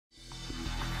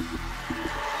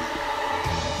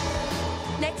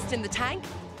Next in the tank,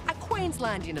 a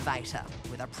Queensland innovator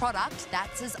with a product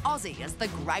that's as Aussie as the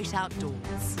great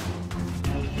outdoors.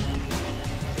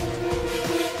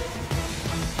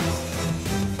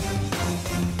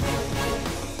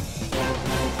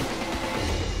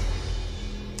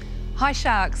 Hi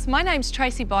Sharks, my name's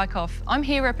Tracy Bykoff. I'm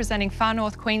here representing Far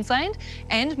North Queensland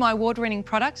and my award-winning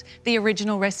product, the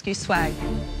Original Rescue Swag.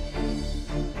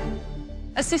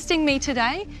 Assisting me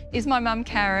today is my mum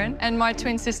Karen and my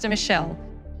twin sister Michelle.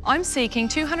 I'm seeking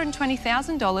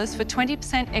 $220,000 for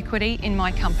 20% equity in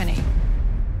my company.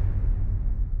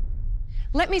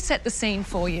 Let me set the scene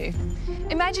for you.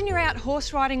 Imagine you're out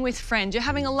horse riding with friends, you're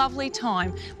having a lovely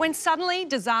time, when suddenly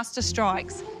disaster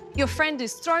strikes. Your friend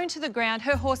is thrown to the ground,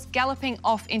 her horse galloping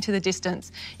off into the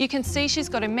distance. You can see she's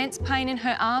got immense pain in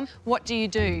her arm. What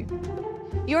do?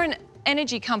 You're an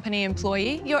energy company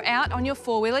employee. You're out on your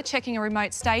four-wheeler checking a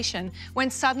remote station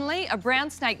when suddenly a brown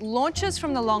snake launches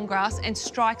from the long grass and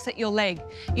strikes at your leg.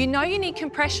 You know you need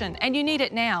compression and you need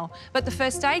it now, but the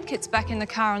first aid kit's back in the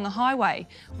car on the highway.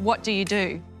 What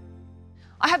do?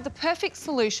 I have the perfect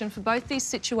solution for both these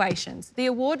situations, the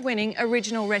award-winning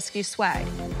Original Rescue Swag.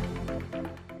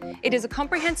 It is a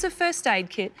comprehensive first aid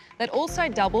kit that also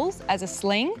doubles as a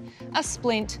sling, a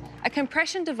splint, a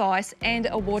compression device and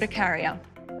a water carrier.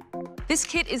 This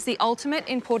kit is the ultimate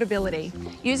in portability.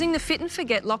 Using the Fit and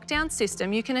Forget lockdown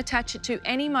system, you can attach it to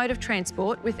any mode of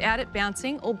transport without it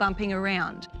bouncing or bumping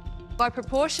around. By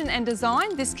proportion and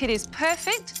design, this kit is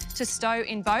perfect to stow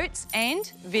in boats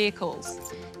and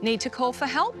vehicles. Need to call for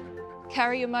help?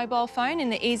 Carry your mobile phone in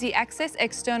the easy access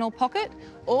external pocket,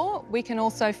 or we can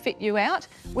also fit you out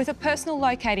with a personal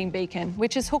locating beacon,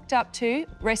 which is hooked up to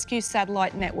rescue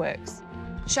satellite networks.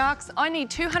 Sharks, I need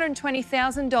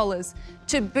 $220,000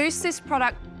 to boost this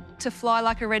product to fly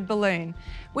like a red balloon.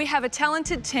 We have a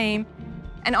talented team,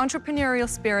 an entrepreneurial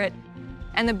spirit,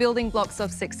 and the building blocks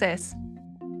of success.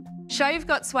 Show you've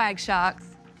got swag, Sharks.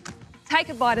 Take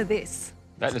a bite of this.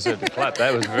 That deserved a clap.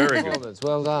 That was very good.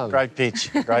 Well done. Great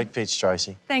pitch,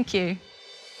 Tracy. Thank you.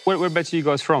 Whereabouts are you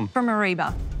guys from? From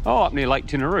Ariba. Oh, up near Lake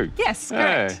Tinaroo. Yes,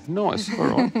 correct. Yeah, nice. All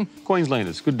right.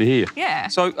 Queenslanders, good to hear. Yeah.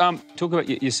 So, talk about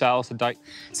your sales to date.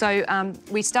 So,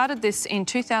 we started this in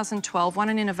 2012, won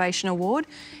an Innovation Award.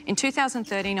 In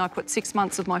 2013, I put 6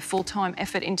 months of my full-time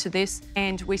effort into this,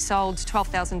 and we sold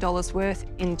 $12,000 worth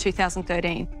in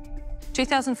 2013.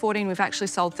 2014, we've actually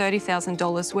sold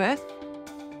 $30,000 worth.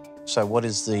 So what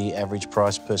is the average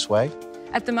price per swag?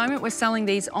 At the moment, we're selling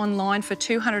these online for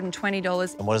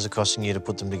 $220. And what is it costing you to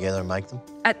put them together and make them?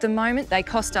 At the moment, they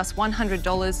cost us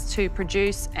 $100 to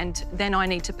produce, and then I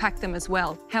need to pack them as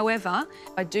well. However,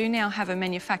 I do now have a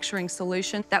manufacturing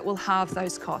solution that will halve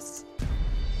those costs.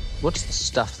 What's the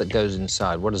stuff that goes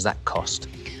inside? What does that cost?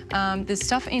 The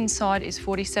stuff inside is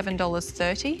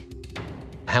 $47.30.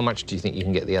 How much do you think you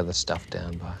can get the other stuff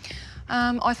down by?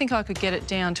 I think I could get it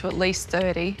down to at least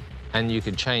 30. And you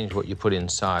could change what you put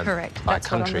inside Correct. by That's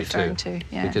country what I'm referring too. to,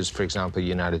 yeah. Because, for example,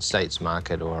 United States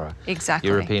market or a Exactly.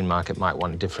 European market might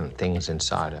want different things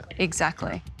inside it.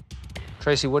 Exactly.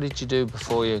 Tracy, what did you do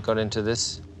before you got into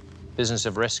this business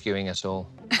of rescuing us all?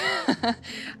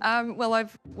 Well,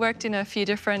 I've worked in a few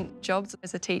different jobs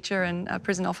as a teacher and a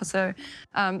prison officer.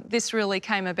 This really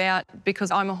came about because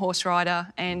I'm a horse rider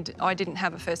and I didn't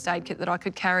have a first aid kit that I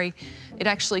could carry. It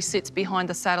actually sits behind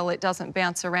the saddle. It doesn't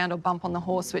bounce around or bump on the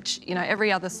horse, which, you know,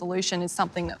 every other solution is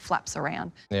something that flaps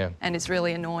around. Yeah. And it's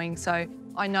really annoying. So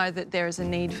I know that there is a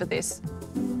need for this.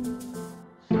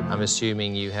 I'm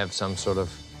assuming you have some sort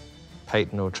of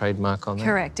patent or trademark on that?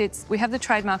 Correct. We have the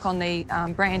trademark on the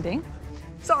branding.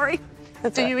 Sorry.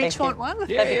 Do you each want one?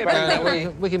 Yeah,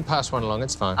 we can pass one along,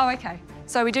 it's fine. Oh, OK.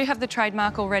 So we do have the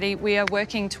trademark already. We are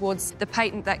working towards the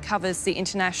patent that covers the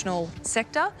international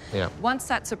sector. Yeah. Once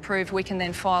that's approved, we can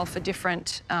then file for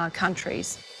different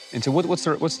countries. And so what's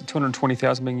the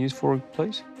 $220,000 being used for,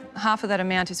 please? Half of that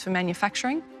amount is for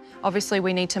manufacturing. Obviously,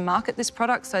 we need to market this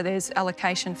product, so there's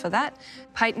allocation for that.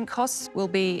 Patent costs will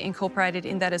be incorporated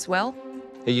in that as well.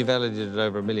 You validated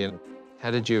over $1 million. How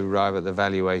did you arrive at the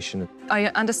valuation? I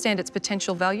understand its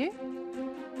potential value.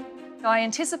 I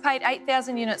anticipate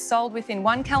 8,000 units sold within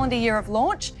 1 calendar year of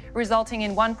launch, resulting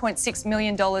in $1.6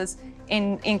 million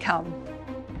in income.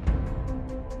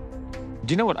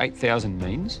 Do you know what 8,000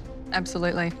 means?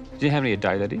 Absolutely. Do you know how many a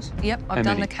day that is? Yep, I've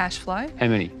done the cash flow. How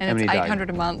many? And it's 800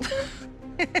 a month.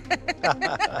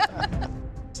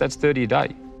 So that's 30 a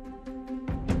day.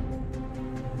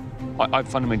 I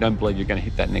fundamentally don't believe you're going to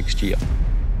hit that next year.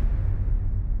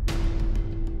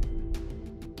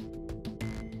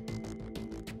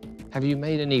 Have you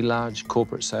made any large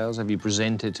corporate sales? Have you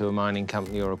presented to a mining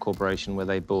company or a corporation where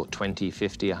they bought 20,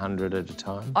 50, 100 at a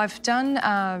time? I've done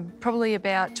probably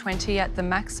about 20 at the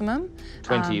maximum.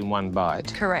 20 in one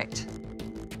bite? Correct.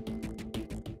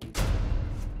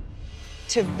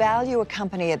 To value a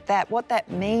company at that, what that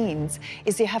means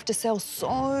is you have to sell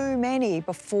so many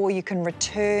before you can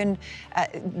return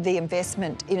the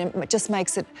investment. It just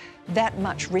makes it that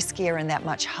much riskier and that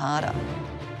much harder.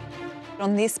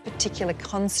 On this particular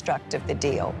construct of the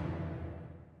deal,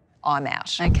 I'm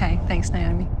out. Okay, thanks,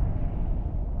 Naomi.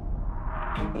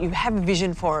 You have a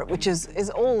vision for it, which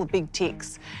is all big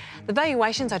ticks. The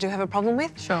valuations I do have a problem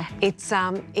with. Sure.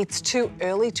 It's too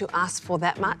early to ask for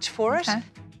that much for it. Okay.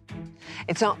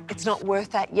 It's not worth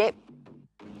that yet.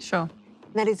 Sure.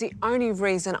 That is the only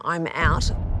reason I'm out.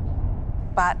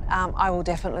 But I will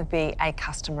definitely be a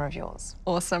customer of yours.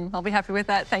 Awesome. I'll be happy with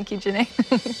that. Thank you, Ginny.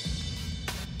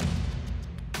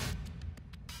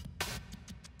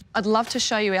 I'd love to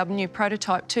show you our new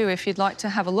prototype too, if you'd like to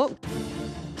have a look.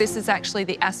 This is actually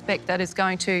the aspect that is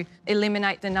going to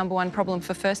eliminate the #1 problem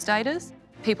for first aiders,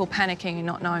 people panicking and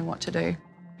not knowing what to do.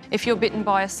 If you're bitten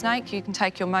by a snake, you can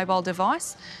take your mobile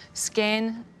device,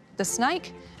 scan the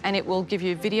snake, and it will give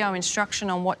you video instruction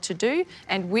on what to do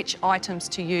and which items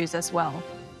to use as well.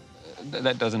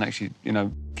 That doesn't actually,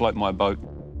 float my boat,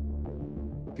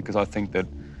 because I think that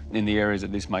in the areas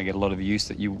that this may get a lot of use,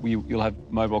 that you'll have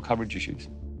mobile coverage issues.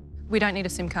 We don't need a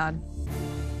SIM card.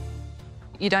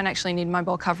 You don't actually need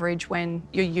mobile coverage when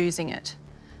you're using it.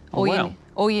 Oh, wow.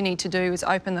 All you need to do is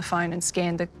open the phone and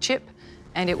scan the chip,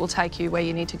 and it will take you where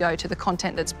you need to go to the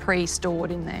content that's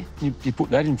pre-stored in there. You put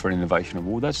that in for an innovation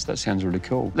award. That sounds really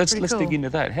cool. Let's cool. dig into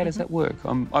that. How does that work?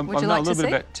 Would you like to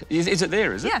see? Is it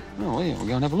there? Is it? Yeah. Oh, yeah. We'll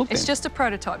go and have a look. It's just a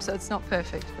prototype, so it's not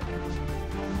perfect.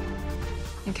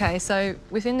 Okay, so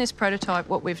within this prototype,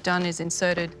 what we've done is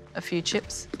inserted a few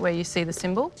chips where you see the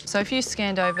symbol. So if you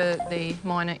scanned over the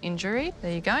minor injury,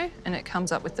 there you go, and it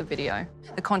comes up with the video.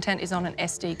 The content is on an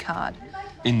SD card.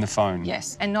 In the phone?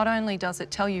 Yes, and not only does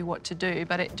it tell you what to do,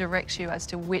 but it directs you as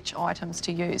to which items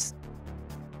to use.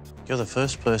 You're the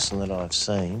first person that I've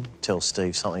seen tell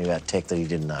Steve something about tech that he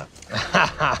didn't know.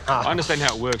 I understand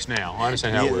how it works now. That's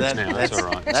all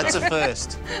right. That's a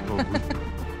first.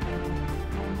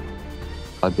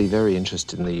 I'd be very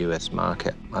interested in the US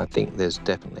market. I think there's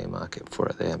definitely a market for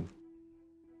it there.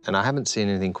 And I haven't seen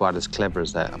anything quite as clever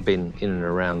as that. I've been in and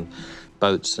around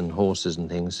boats and horses and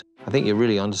things. I think you're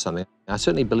really onto something. I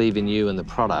certainly believe in you and the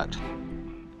product,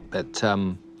 but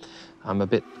I'm a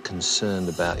bit concerned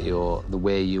about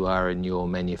where you are in your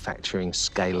manufacturing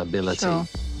scalability. Sure.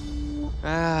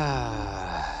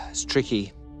 It's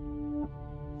tricky.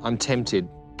 I'm tempted.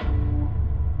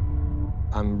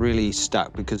 I'm really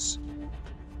stuck because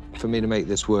for me to make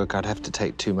this work, I'd have to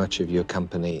take too much of your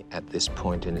company at this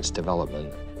point in its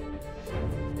development.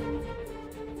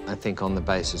 I think on the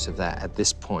basis of that, at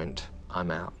this point,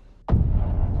 I'm out.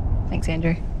 Thanks,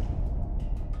 Andrew.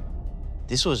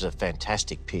 This was a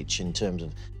fantastic pitch in terms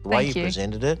of the way you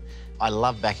presented it. I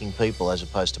love backing people as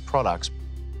opposed to products.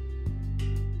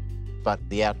 But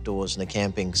the outdoors and the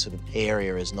camping sort of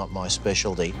area is not my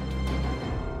specialty.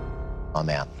 I'm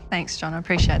out. Thanks, John. I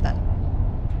appreciate that.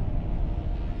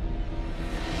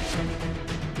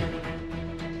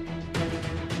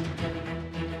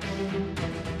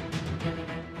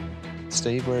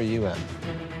 Steve, where are you at?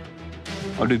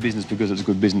 I do business because it's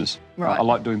good business. Right. I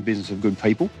like doing business with good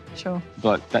people. Sure.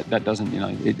 But that doesn't,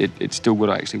 it's still got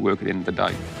to actually work at the end of the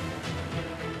day.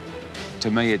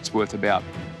 To me, it's worth about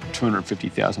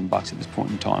 $250,000 at this point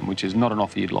in time, which is not an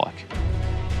offer you'd like.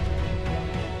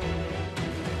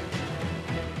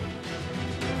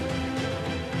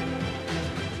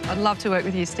 I'd love to work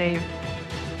with you, Steve.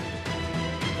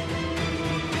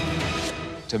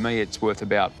 To me, it's worth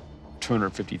about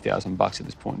 $250,000 at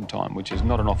this point in time, which is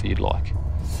not an offer you'd like.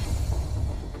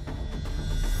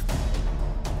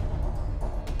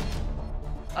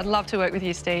 I'd love to work with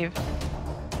you, Steve.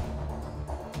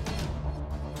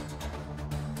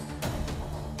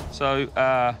 So,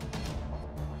 I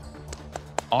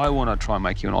want to try and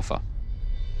make you an offer.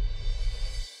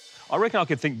 I reckon I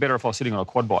could think better if I was sitting on a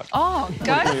quad bike. Oh,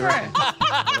 go for it.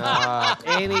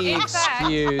 Any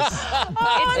excuse. It's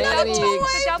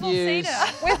a double-seater.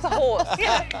 With the horse.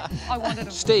 I wanted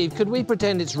a... Steve, could we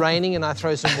pretend it's raining and I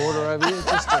throw some water over you?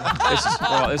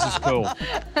 This is cool.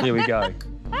 Here we go.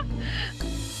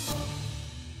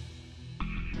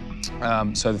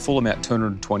 So the full amount,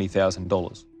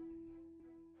 $220,000.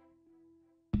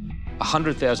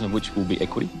 $100,000 of which will be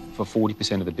equity for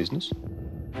 40% of the business.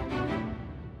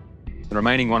 The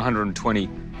remaining 120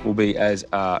 will be as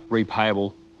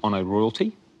repayable on a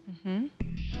royalty. Mm-hmm.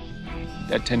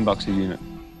 at $10 a unit.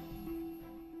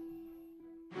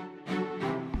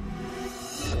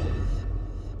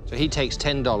 So he takes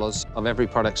 $10 of every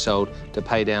product sold to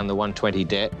pay down the 120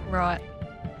 debt. Right.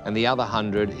 And the other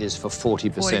 100 is for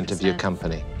 40% of your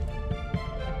company.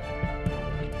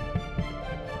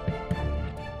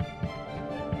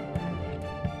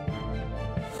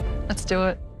 Let's do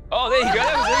it. Oh, there you go.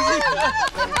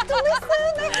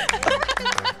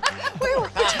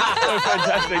 That was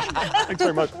fantastic. Thanks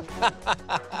very much.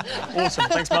 Awesome.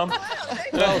 Thanks, Mum.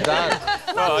 Well done.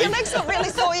 Your leg's not really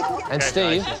sore. You can... And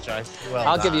Steve,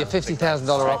 I'll give you a $50,000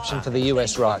 option for the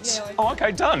US rights. Oh,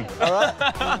 OK, done. All right.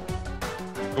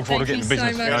 Look forward to getting the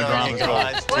business. So No dramas at all.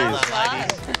 Cheers.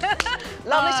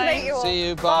 Lovely to meet you all. See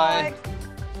you. Bye.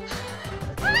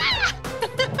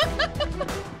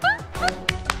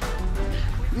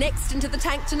 Next into the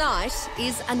tank tonight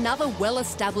is another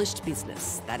well-established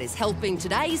business that is helping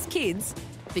today's kids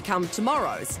become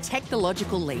tomorrow's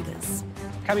technological leaders.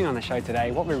 Coming on the show today,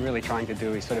 what we're really trying to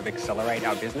do is sort of accelerate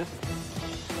our business.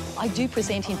 I do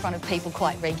present in front of people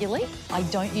quite regularly. I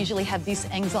don't usually have this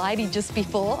anxiety just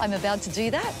before I'm about to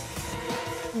do that.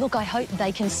 Look, I hope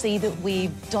they can see that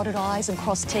we've dotted I's and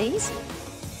crossed T's.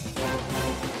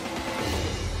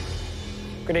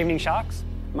 Good evening, Sharks.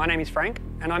 My name is Frank,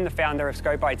 and I'm the founder of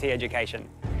Scope IT Education.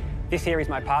 This here is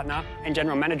my partner and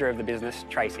general manager of the business,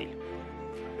 Tracy.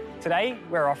 Today,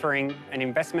 we're offering an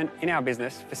investment in our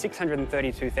business for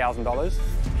 $632,000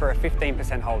 for a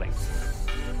 15% holding.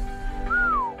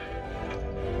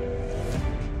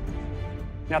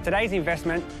 Now, today's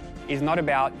investment is not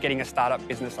about getting a startup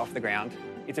business off the ground.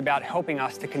 It's about helping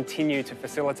us to continue to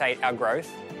facilitate our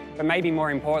growth, but maybe more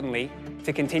importantly,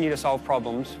 to continue to solve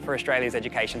problems for Australia's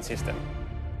education system.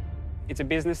 It's a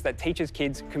business that teaches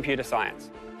kids computer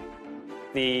science.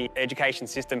 The education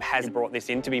system has brought this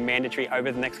in to be mandatory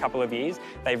over the next couple of years.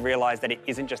 They've realised that it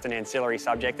isn't just an ancillary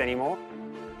subject anymore.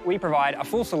 We provide a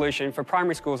full solution for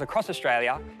primary schools across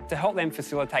Australia to help them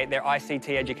facilitate their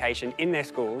ICT education in their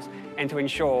schools and to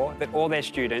ensure that all their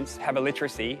students have a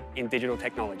literacy in digital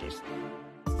technologies.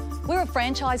 We're a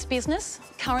franchise business,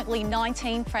 currently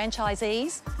 19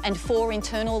 franchisees and 4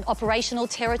 internal operational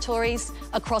territories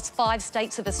across 5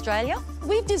 states of Australia.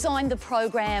 We've designed the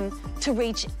program to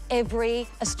reach every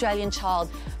Australian child,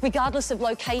 regardless of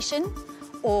location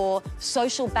or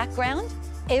social background.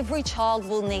 Every child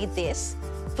will need this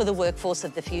for the workforce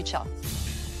of the future.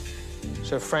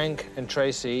 So Frank and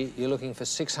Tracy, you're looking for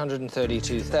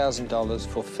 $632,000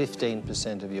 for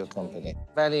 15% of your company.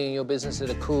 Valuing your business at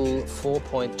a cool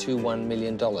 $4.21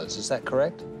 million, is that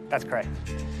correct? That's correct.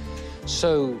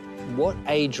 So what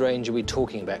age range are we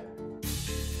talking about?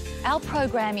 Our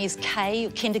program is K,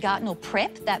 kindergarten or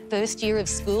prep, that first year of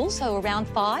school, so around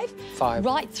 5.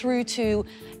 Right through to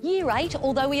year 8,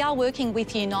 although we are working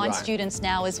with year 9 students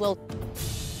now as well.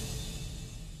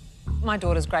 My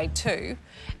daughter's grade 2,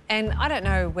 and I don't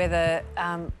know whether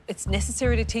it's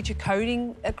necessary to teach her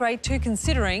coding at grade 2,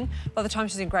 considering by the time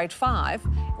she's in grade 5,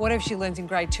 whatever she learns in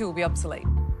grade 2 will be obsolete.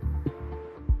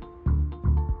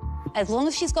 As long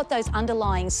as she's got those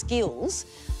underlying skills,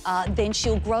 then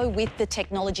she'll grow with the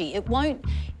technology. It won't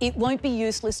be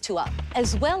useless to her,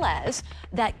 as well as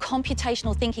that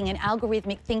computational thinking and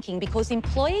algorithmic thinking, because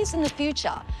employees in the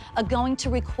future are going to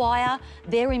require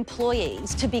their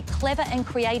employees to be clever and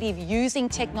creative using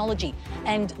technology.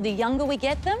 And the younger we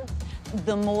get them,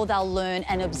 the more they'll learn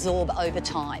and absorb over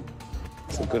time.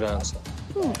 That's a good answer.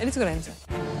 It is a good answer.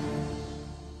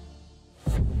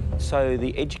 So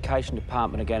the education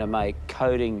department are going to make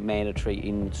coding mandatory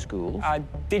in schools?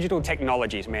 Digital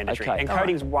technology is mandatory, and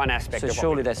coding's one aspect of it. So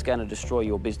surely that's going to destroy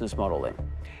your business model then?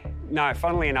 No,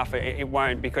 funnily enough, it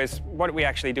won't, because what we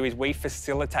actually do is we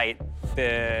facilitate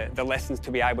the lessons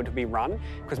to be able to be run,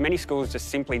 because many schools just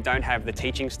simply don't have the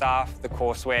teaching staff, the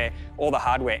courseware, or the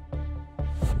hardware.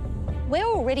 We're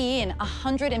already in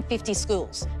 150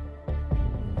 schools.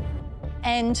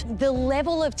 And the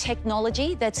level of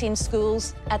technology that's in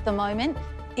schools at the moment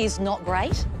is not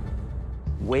great.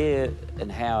 Where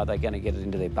and how are they going to get it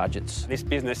into their budgets? This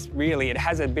business, really, it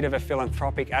has a bit of a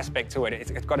philanthropic aspect to it.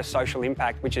 It's got a social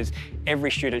impact, which is every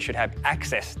student should have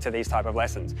access to these type of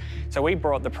lessons. So we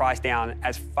brought the price down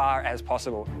as far as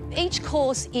possible. Each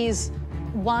course is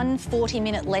one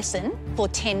 40-minute lesson for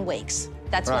 10 weeks.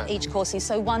 That's what each course is,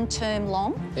 so 1 term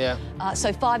long. Yeah.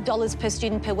 So $5 per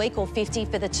student per week or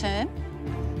 $50 for the term.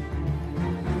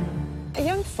 A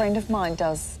young friend of mine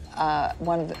does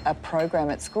a program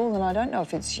at school, and I don't know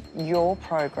if it's your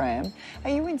program. Are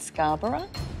you in Scarborough?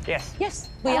 Yes. Yes,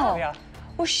 we are. We are.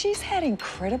 Well, she's had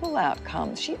incredible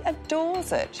outcomes. She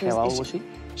adores it. How old was she?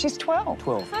 She's 12.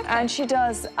 12. Okay. And she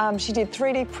does, she did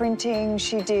 3D printing,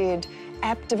 she did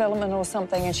app development or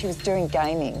something, and she was doing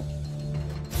gaming.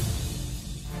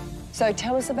 So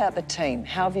tell us about the team.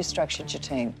 How have you structured your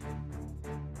team?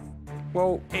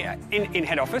 Well, in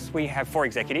head office, we have 4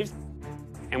 executives,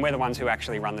 and we're the ones who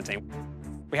actually run the team.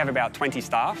 We have about 20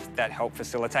 staff that help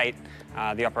facilitate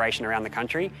the operation around the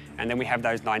country, and then we have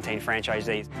those 19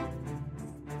 franchisees.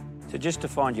 So just to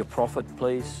find your profit,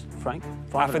 please, Frank.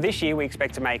 For this year, we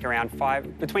expect to make around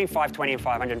between 520 and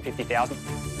 550,000.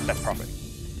 That's profit.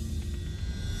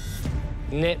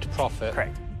 Net profit?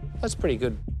 Correct. That's pretty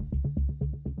good.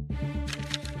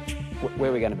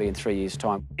 Where are we going to be in 3 years'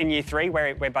 time? In year 3,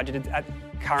 we're budgeted at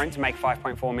current to make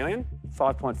 5.4 million.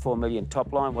 5.4 million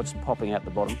top line. What's popping out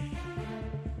the bottom?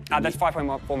 That's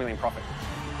 5.4 million profit.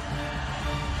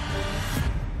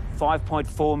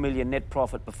 5.4 million net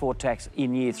profit before tax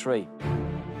in year 3.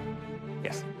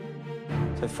 Yes.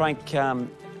 So, Frank,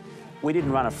 we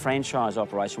didn't run a franchise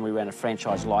operation, we ran a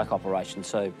franchise-like operation.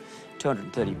 So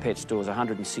 230 pet stores,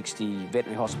 160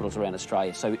 veterinary hospitals around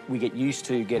Australia. So we get used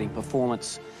to getting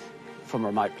performance from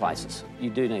remote places. You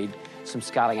do need some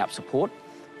scaling up support.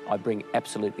 I bring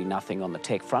absolutely nothing on the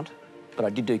tech front, but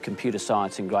I did do computer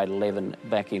science in grade 11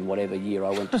 back in whatever year I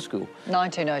went to school.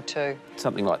 1902.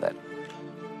 Something like that.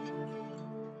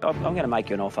 I'm going to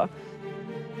make you an offer.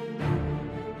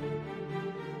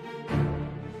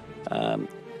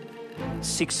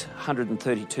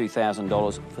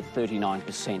 $632,000 for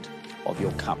 39% of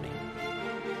your company.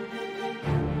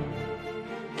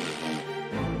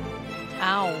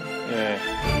 Ow. Yeah.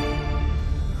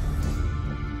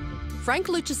 Frank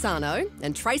Lucisano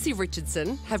and Tracy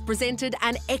Richardson have presented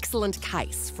an excellent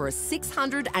case for a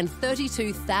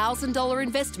 $632,000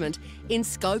 investment in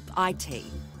Scope IT.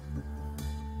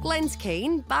 Glenn's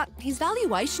keen, but his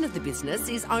valuation of the business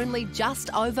is only just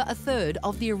over a third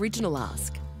of the original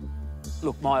ask.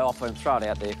 Look, my offer, and throw it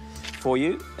out there for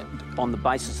you, on the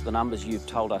basis of the numbers you've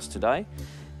told us today,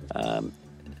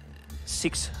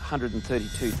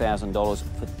 $632,000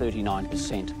 for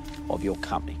 39% of your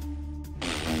company.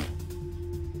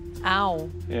 Ow.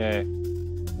 Yeah.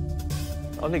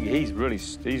 I think he's really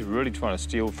trying to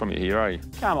steal from you here, eh?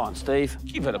 Come on, Steve.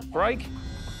 Give it a break.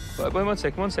 Wait, one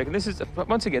second. This is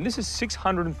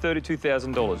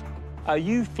 $632,000. Are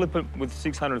you flippant with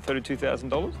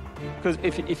 $632,000? Because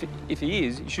if he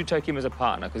is, you should take him as a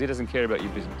partner because he doesn't care about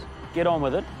your business. Get on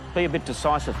with it. Be a bit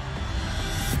decisive.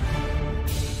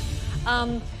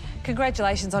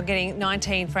 Congratulations on getting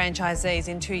 19 franchisees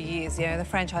in 2 years. You know, the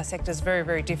franchise sector is very,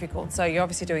 very difficult, so you're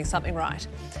obviously doing something right.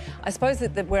 I suppose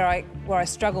that where I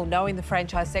struggle knowing the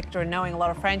franchise sector and knowing a lot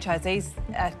of franchisees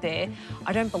out there,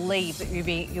 I don't believe that you'll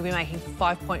be making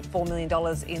 $5.4 million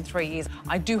in 3 years.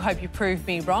 I do hope you prove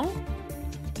me wrong.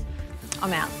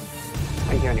 I'm out.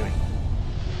 Thank you anyway.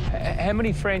 How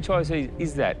many franchisees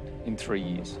is that in 3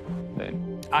 years, then?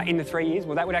 In the 3 years,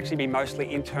 well, that would actually be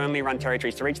mostly internally run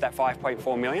territories to reach that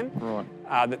 5.4 million. Right.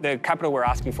 The capital we're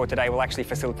asking for today will actually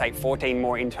facilitate 14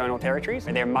 more internal territories,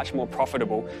 and they're much more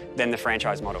profitable than the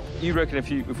franchise model. You reckon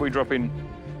if we drop in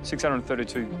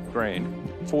 632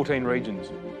 grand, 14 regions,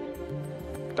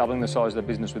 doubling the size of the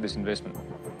business with this investment?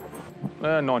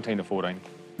 19 to 14,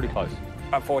 pretty close.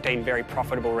 But 14 very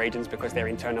profitable regions because they're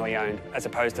internally owned, as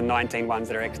opposed to 19 ones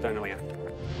that are externally owned.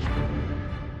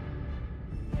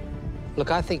 Look,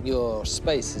 I think your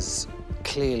space is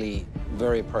clearly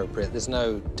very appropriate. There's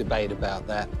no debate about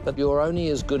that. But you're only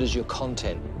as good as your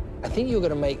content. I think you're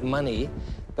going to make money,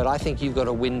 but I think you've got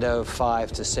a window of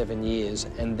 5 to 7 years,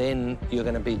 and then you're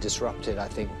going to be disrupted, I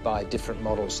think, by different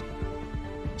models.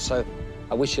 So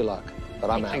I wish you luck, but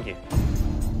I'm out. Thank you.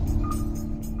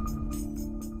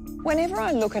 Whenever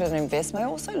I look at an investment, I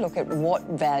also look at what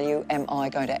value am I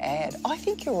going to add. I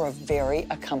think you're a very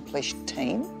accomplished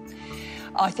team.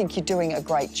 I think you're doing a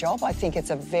great job. I think it's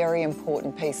a very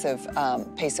important piece of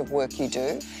work you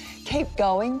do. Keep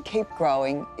going, keep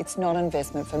growing. It's not an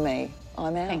investment for me.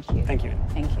 I'm out. Thank you. Thank you.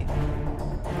 Thank you.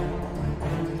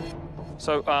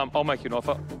 So I'll make you an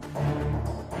offer.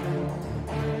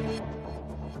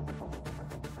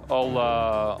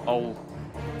 I'll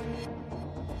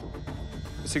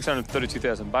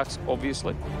 $632,000,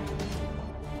 obviously.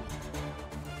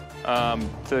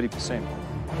 30%.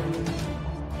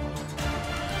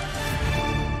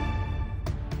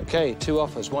 Okay, 2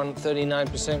 offers, one at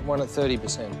 39%, one at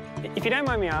 30%. If you don't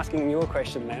mind me asking you a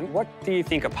question then, what do you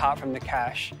think, apart from the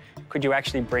cash, could you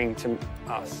actually bring to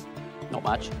us? Not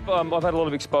much. I've had a lot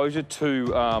of exposure to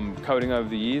coding over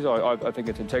the years. I think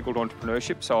it's integral to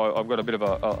entrepreneurship, so I've got a bit of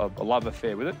a love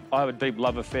affair with it. I have a deep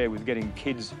love affair with getting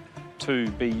kids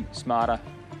to be smarter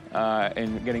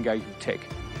and get engaged with tech.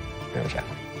 Gotcha.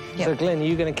 So, Glenn, are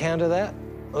you going to counter that?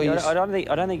 I don't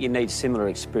think you need similar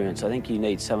experience. I think you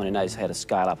need someone who knows how to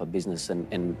scale up a business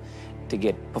and to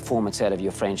get performance out of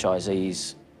your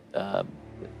franchisees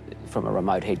from a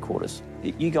remote headquarters.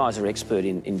 You guys are expert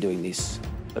in doing this,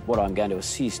 but what I'm going to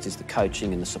assist is the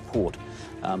coaching and the support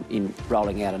in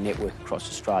rolling out a network across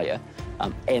Australia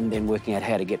and then working out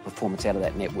how to get performance out of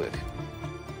that network.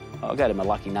 I'll go to my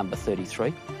lucky number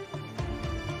 33.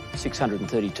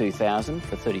 632,000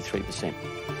 for 33%.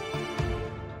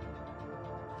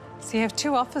 So you have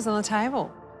 2 offers on the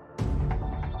table.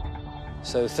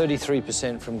 So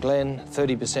 33% from Glenn,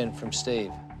 30% from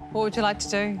Steve. What would you like to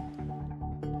do?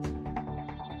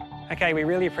 Okay, we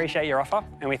really appreciate your offer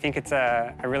and we think it's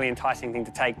a really enticing thing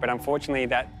to take, but unfortunately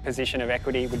that position of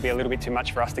equity would be a little bit too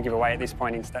much for us to give away at this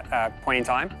point in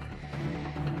time.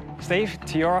 Steve,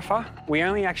 to your offer, we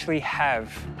only actually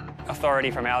have authority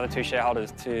from our other 2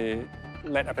 shareholders to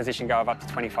let a position go of up to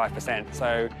 25%.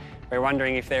 So we're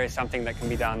wondering if there is something that can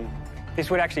be done. This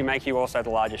would actually make you also the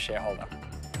largest shareholder.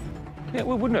 Yeah,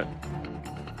 well, wouldn't it?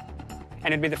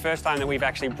 And it'd be the first time that we've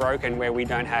actually broken where we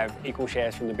don't have equal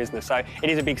shares from the business. So it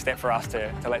is a big step for us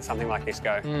to let something like this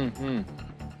go.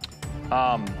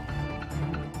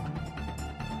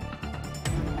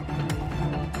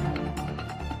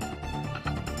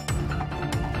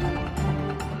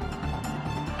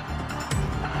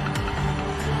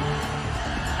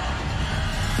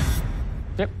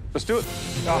 Yep, let's do it.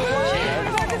 Well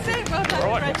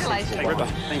done, congratulations.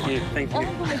 Thank you, thank you.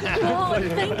 Oh my God,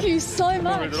 thank you so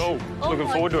much. Looking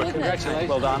forward to it. Congratulations.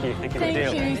 Well done.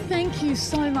 Thank you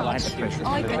so much.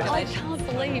 I can't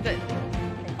believe it.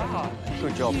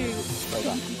 Good job. Well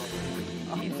done.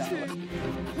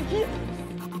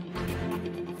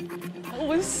 It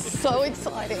was so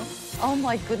exciting. Oh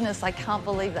my goodness, I can't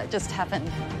believe that just happened.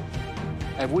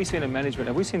 Have we seen a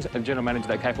general manager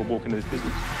that capable walk into this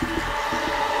business?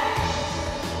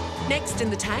 Next in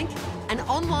the tank, an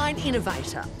online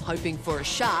innovator hoping for a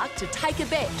shark to take a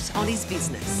bet on his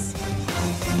business.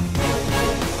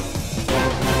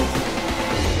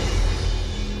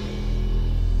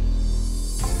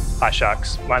 Hi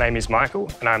Sharks, my name is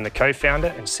Michael and I'm the co-founder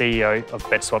and CEO of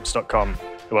Betswaps.com,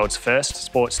 the world's first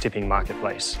sports tipping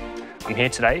marketplace. I'm here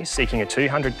today seeking a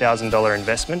 $200,000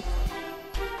 investment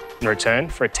in return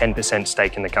for a 10%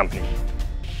 stake in the company.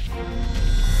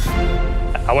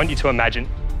 I want you to imagine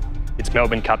it's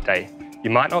Melbourne Cup Day. You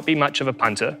might not be much of a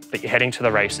punter, but you're heading to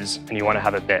the races and you want to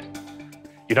have a bet.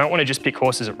 You don't want to just pick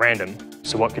horses at random,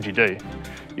 so what could you do?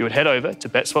 You would head over to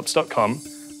Betswaps.com,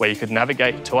 where you could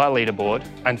navigate to our leaderboard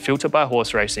and filter by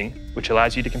horse racing, which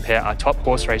allows you to compare our top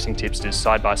horse racing tipsters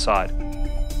side by side.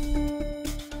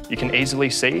 You can easily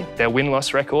see their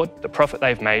win-loss record, the profit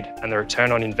they've made, and the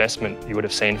return on investment you would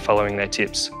have seen following their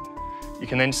tips. You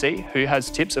can then see who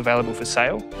has tips available for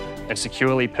sale and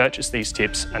securely purchase these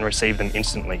tips and receive them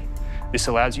instantly. This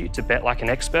allows you to bet like an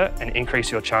expert and increase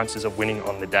your chances of winning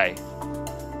on the day.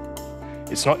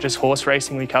 It's not just horse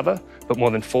racing we cover, but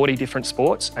more than 40 different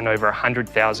sports and over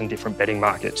 100,000 different betting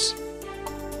markets.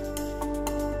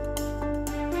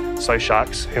 So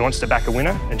Sharks, who wants to back a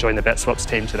winner and join the Betswaps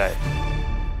team today?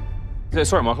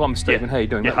 Sorry, Michael, I'm Stephen. How are you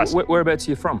doing? Yeah, whereabouts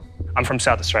are you from? I'm from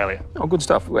South Australia. Oh, good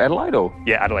stuff. Adelaide or?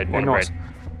 Yeah, Adelaide, born and bred.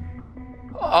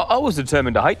 I was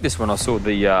determined to hate this when I saw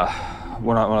the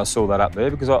when I saw that up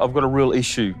there, because I've got a real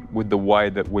issue with the way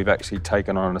that we've actually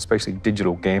taken on, especially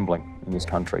digital gambling in this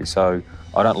country. So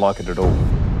I don't like it at all.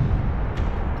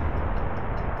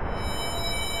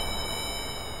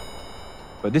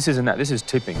 But this isn't that. This is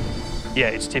tipping. Yeah,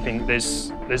 it's tipping.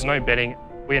 There's no betting.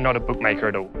 We are not a bookmaker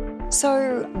at all.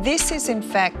 So this is in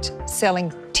fact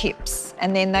selling tips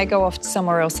and then they go off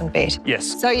somewhere else and bet?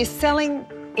 Yes. So you're selling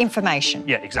information?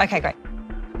 Yeah, exactly. Okay, great.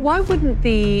 Why wouldn't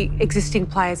the existing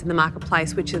players in the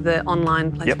marketplace, which are the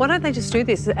online players, why don't they just do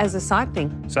this as a side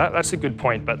thing? So that's a good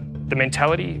point, but the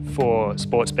mentality for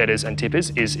sports bettors and tippers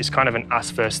is kind of an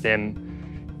us versus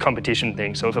them competition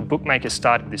thing. So if a bookmaker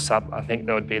started this up, I think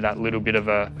there would be that little bit of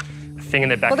a thing in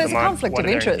the back of the mind. Well, there's a conflict of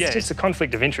interest. Yeah, it's a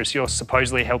conflict of interest. You're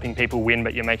supposedly helping people win,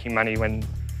 but you're making money when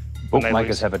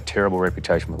Bookmakers have a terrible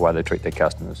reputation with the way they treat their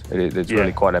customers. It's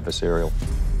really quite adversarial.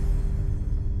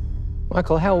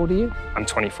 Michael, how old are you? I'm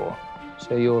 24.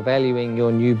 So you're valuing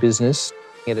your new business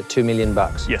at $2 million?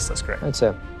 Yes, that's correct. That's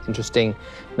an interesting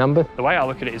number. The way I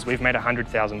look at it is we've made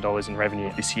 $100,000 in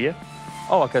revenue this year.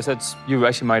 Oh, okay, so you've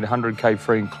actually made 100K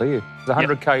free and clear. Is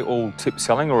 100K all tip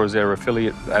selling, or is there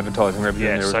affiliate advertising revenue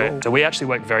in there as well? So we actually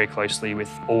work very closely with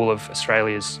all of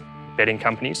Australia's betting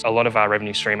companies. A lot of our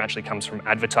revenue stream actually comes from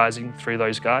advertising through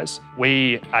those guys.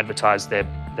 We advertise their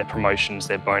promotions,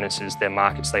 their bonuses, their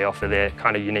markets they offer, their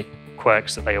kind of unique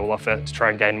quirks that they all offer to try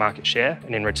and gain market share.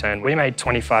 And in return, we made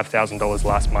 $25,000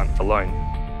 last month alone.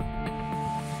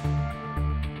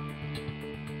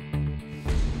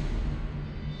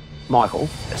 Michael.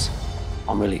 Yes.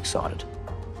 I'm really excited.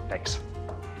 Thanks.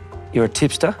 You're a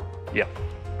tipster. Yeah.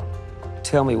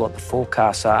 Tell me what the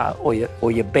forecasts are, or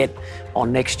your bet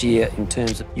on next year in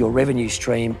terms of your revenue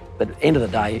stream. But at the end of the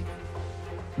day,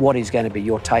 what is going to be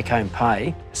your take-home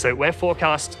pay? So we're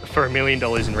forecast for $1 million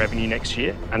in revenue next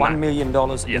year. And $1 million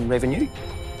in revenue.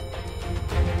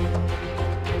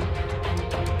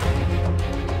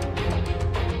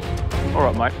 All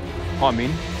right, mate. I'm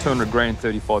in. 200 grand,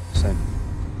 35%.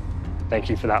 Thank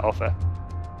you for that offer.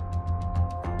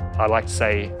 I'd like to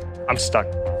say I'm stuck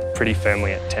pretty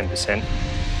firmly at 10%.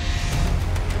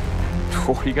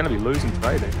 Oh, you're going to be losing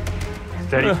today then.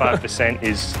 35%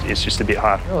 is just a bit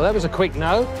high. Oh, that was a quick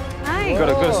no. Hey. You've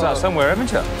got to start somewhere,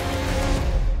 haven't you?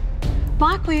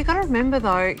 Michael, you've got to remember,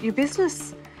 though, your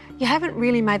business, you haven't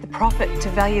really made the profit to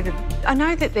value the... I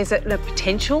know that there's a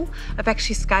potential of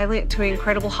actually scaling it to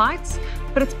incredible heights,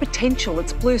 but it's potential,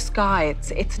 it's blue sky,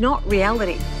 it's not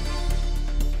reality.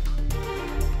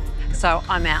 So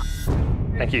I'm out.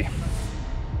 Thank you.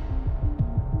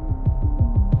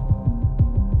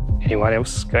 Anyone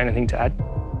else got anything to add?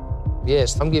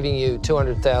 Yes, I'm giving you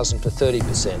 200,000 for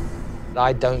 30%.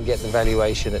 I don't get the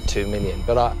valuation at 2 million,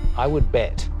 but I would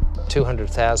bet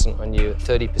 200,000 on you at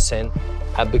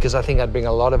 30% because I think I'd bring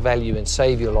a lot of value and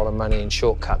save you a lot of money in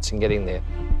shortcuts in getting there.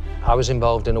 I was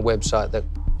involved in a website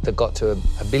that got to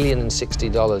 $1.060 billion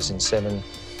in 7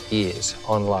 years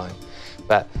online,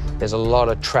 but there's a lot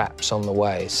of traps on the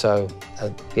way. So,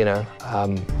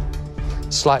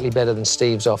 slightly better than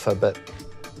Steve's offer, but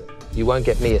you won't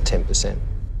get me at 10%.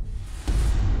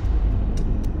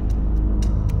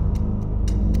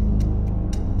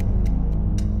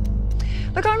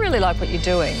 Look, I really like what you're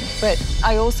doing, but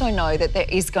I also know that there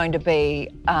is going to be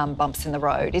bumps in the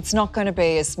road. It's not going to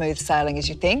be as smooth sailing as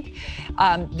you think.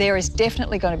 There is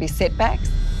definitely going to be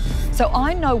setbacks. So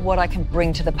I know what I can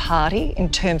bring to the party in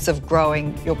terms of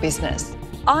growing your business.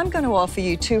 I'm going to offer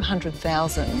you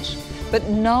 200,000, but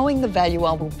knowing the value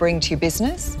I will bring to your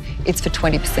business, it's for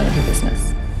 20% of your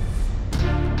business.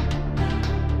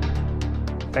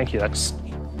 Thank you, that's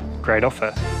a great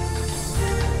offer.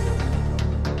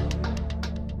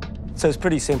 So it's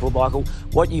pretty simple, Michael.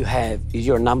 What you have is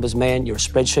you're a numbers man, you're a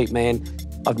spreadsheet man.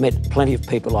 I've met plenty of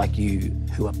people like you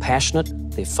who are passionate,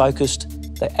 they're focused,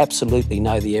 they absolutely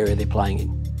know the area they're playing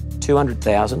in.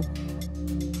 200,000,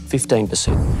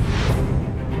 15%.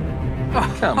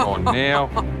 Oh, come on now.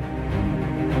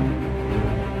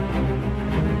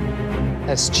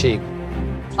 That's cheap.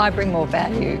 I bring more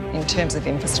value in terms of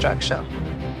infrastructure.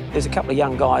 There's a couple of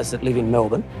young guys that live in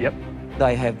Melbourne. Yep.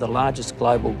 They have the largest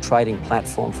global trading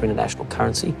platform for international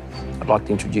currency. I'd like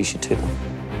to introduce you to them.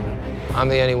 I'm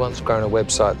the only one that's grown a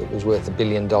website that was worth $1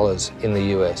 billion in the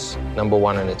US,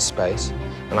 #1 in its space.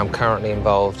 And I'm currently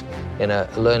involved in a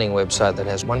learning website that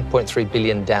has 1.3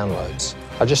 billion downloads.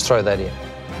 I'll just throw that in.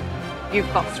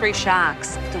 You've got 3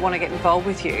 sharks that want to get involved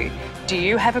with you. Do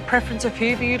you have a preference of who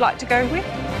you'd like to go with?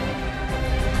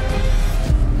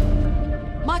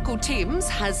 Michael Timms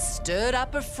has stirred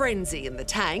up a frenzy in the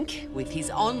tank with his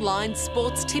online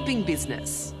sports tipping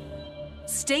business.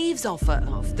 Steve's offer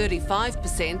of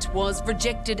 35% was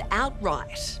rejected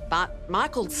outright, but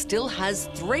Michael still has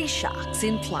 3 sharks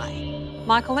in play.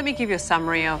 Michael, let me give you a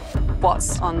summary of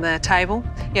what's on the table.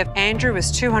 You have Andrew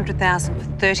is 200,000 for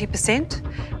 30%,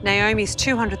 Naomi's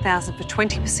 200,000 for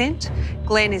 20%,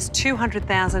 Glenn is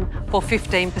 200,000 for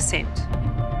 15%.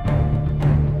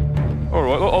 All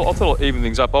right, I thought I'll even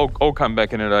things up. I'll come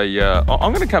back in at a...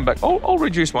 I'm going to come back. I'll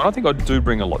reduce mine. I think I do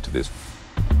bring a lot to this.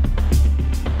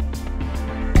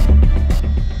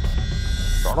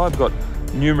 Right, I've got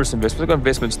numerous investments. I've got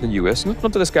investments in the US, not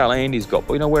to the scale Andy's got,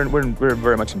 but we're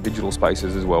very much in digital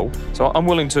spaces as well. So I'm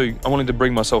willing to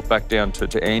bring myself back down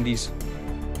to Andy's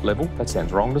level. That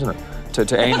sounds wrong, doesn't it?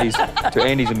 To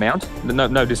Andy's amount.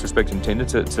 No disrespect intended.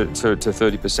 To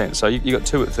 30%. So you got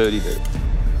 2 at 30 there.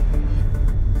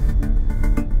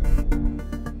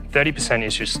 30%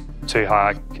 is just too high.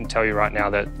 I can tell you right now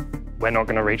that we're not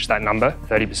going to reach that number.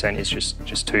 30% is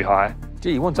just too high.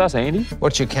 Gee, you want us, Andy?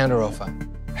 What's your counter offer?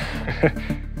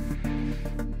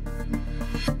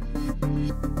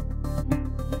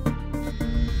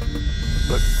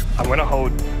 Look, I'm going to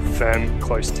hold firm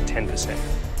close to 10%.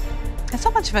 That's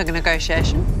not much of a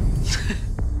negotiation.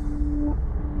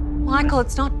 Michael,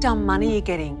 it's not dumb money you're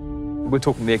getting. We're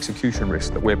talking the execution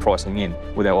risk that we're pricing in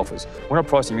with our offers. We're not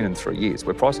pricing in 3 years.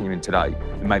 We're pricing in today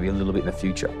and maybe a little bit in the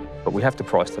future. But we have to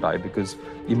price today because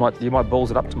you might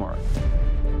balls it up tomorrow.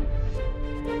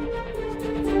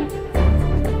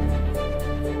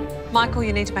 Michael,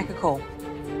 you need to make a call.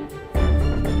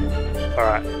 All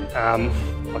right,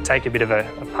 I'll take a bit of a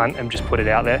punt and just put it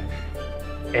out there.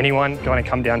 Anyone going to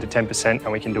come down to 10%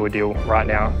 and we can do a deal right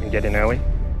now and get in early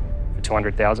for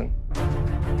 200,000.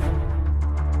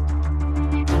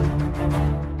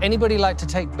 Anybody like to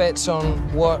take bets on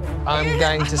what I'm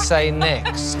going to say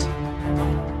next?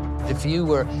 If you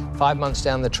were 5 months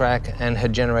down the track and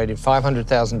had generated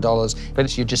 $500,000,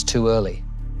 but you're just too early.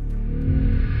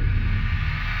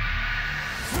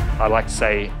 I'd like to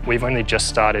say we've only just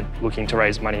started looking to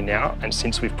raise money now, and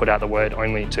since we've put out the word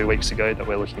only 2 weeks ago that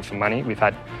we're looking for money, we've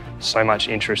had so much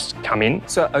interest come in.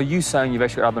 So are you saying you've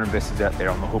actually got other investors out there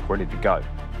on the hook ready to go?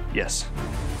 Yes.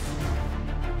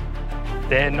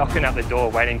 They're knocking at the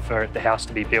door waiting for the house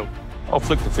to be built. I'll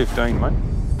flick the 15, mate.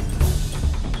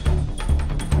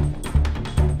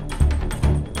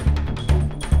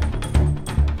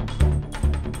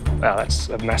 Wow, that's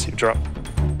a massive drop.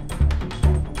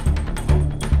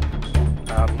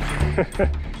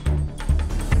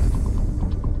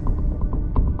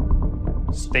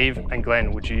 Steve and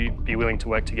Glenn, would you be willing to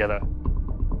work together?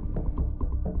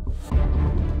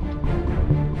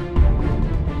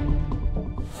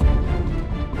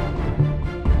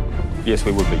 Yes,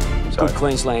 we would be. So. Good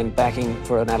Queensland backing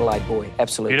for an Adelaide boy,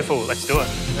 absolutely. Beautiful, let's do it.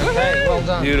 Okay, well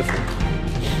done. Beautiful.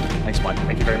 Thanks, mate.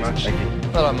 Thank you very much. Thank you.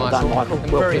 Well done, Michael. Michael.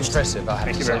 And Well very pitched. impressive, I have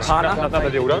Thank to you say. very much. Partner. Another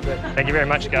deal done. Thank you very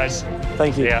much, guys.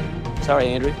 Thank you. Yeah. Sorry,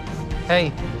 Andrew.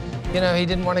 Hey, you know, he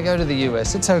didn't want to go to the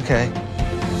US. It's okay.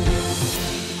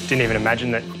 Didn't even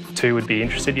imagine that 2 would be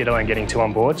interested, yet alone getting 2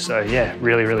 on board. So yeah,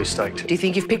 really, really stoked. Do you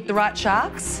think you've picked the right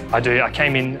sharks? I do. I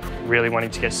came in really wanting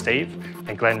to get Steve,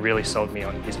 and Glenn really sold me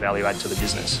on his value add to the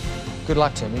business. Good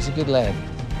luck to him. He's a good lad.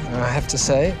 I have to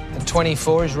say, at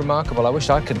 24 is remarkable. I wish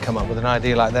I could come up with an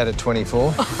idea like that at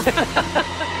 24.